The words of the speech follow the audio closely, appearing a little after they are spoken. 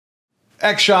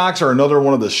Ex-Shox are another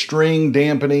one of the string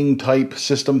dampening type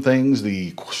system things,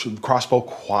 the crossbow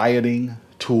quieting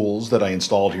tools that I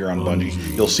installed here on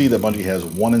Bungee. You'll see that Bungee has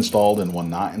one installed and one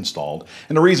not installed.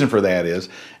 And the reason for that is,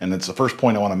 and it's the first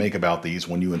point I want to make about these,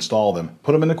 when you install them,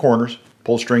 put them in the corners,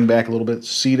 pull the string back a little bit,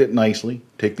 seat it nicely,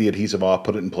 take the adhesive off,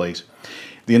 put it in place.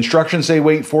 The instructions say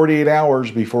wait 48 hours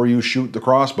before you shoot the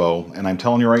crossbow, and I'm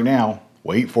telling you right now,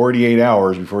 wait 48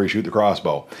 hours before you shoot the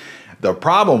crossbow. The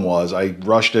problem was I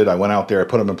rushed it. I went out there, I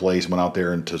put them in place, went out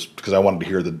there and because I wanted to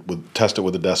hear test it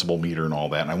with a decibel meter and all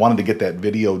that. And I wanted to get that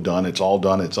video done. It's all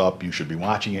done. It's up. You should be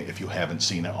watching it if you haven't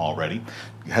seen it already.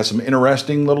 It has some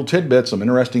interesting little tidbits, some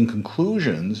interesting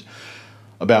conclusions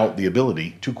about the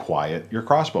ability to quiet your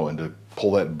crossbow and to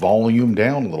pull that volume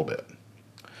down a little bit.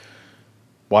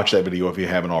 Watch that video if you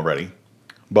haven't already.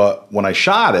 But when I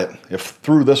shot it, it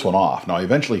threw this one off. Now, I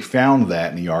eventually found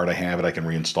that in the yard. I have it. I can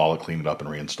reinstall it, clean it up, and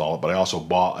reinstall it. But I also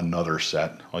bought another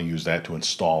set. I'll use that to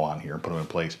install on here and put them in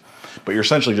place. But you're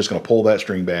essentially just going to pull that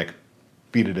string back,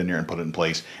 feed it in there, and put it in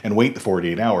place, and wait the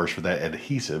 48 hours for that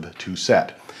adhesive to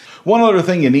set. One other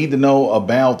thing you need to know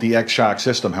about the Ex-Shox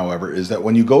system, however, is that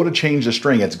when you go to change the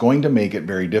string, it's going to make it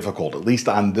very difficult. At least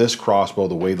on this crossbow,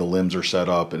 the way the limbs are set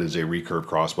up, it is a recurve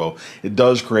crossbow. It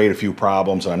does create a few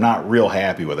problems, and I'm not real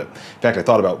happy with it. In fact, I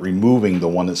thought about removing the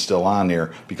one that's still on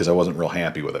there because I wasn't real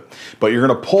happy with it. But you're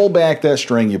going to pull back that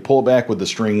string. You pull it back with the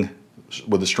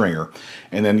stringer,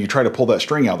 and then you try to pull that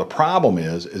string out. The problem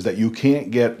is that you can't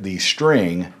get the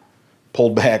string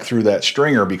pulled back through that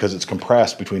stringer because it's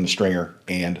compressed between the stringer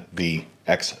and the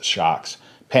Ex-Shox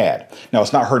pad. Now,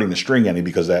 it's not hurting the string any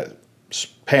because that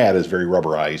pad is very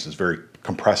rubberized, it's very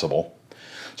compressible.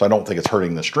 So I don't think it's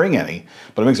hurting the string any,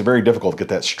 but it makes it very difficult to get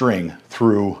that string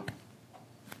through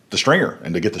the stringer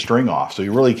and to get the string off. So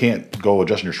you really can't go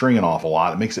adjusting your string an awful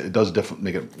lot. It does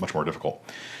make it much more difficult.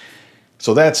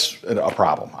 So that's a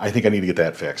problem. I think I need to get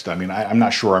that fixed. I mean, I'm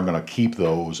not sure I'm going to keep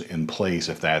those in place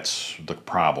if that's the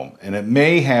problem. And it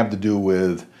may have to do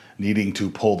with needing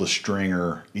to pull the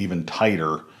stringer even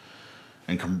tighter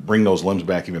and bring those limbs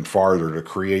back even farther to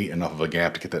create enough of a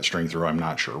gap to get that string through. I'm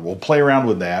not sure. We'll play around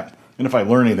with that. And if I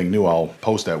learn anything new, I'll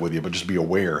post that with you. But just be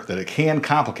aware that it can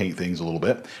complicate things a little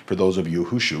bit for those of you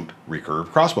who shoot recurve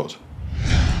crossbows.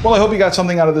 Well, I hope you got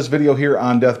something out of this video here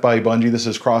on Death by Bungee. This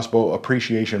is Crossbow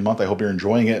Appreciation Month. I hope you're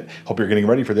enjoying it. Hope you're getting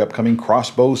ready for the upcoming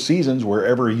crossbow seasons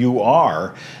wherever you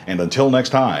are. And until next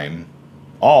time,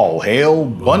 all hail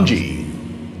Bungee.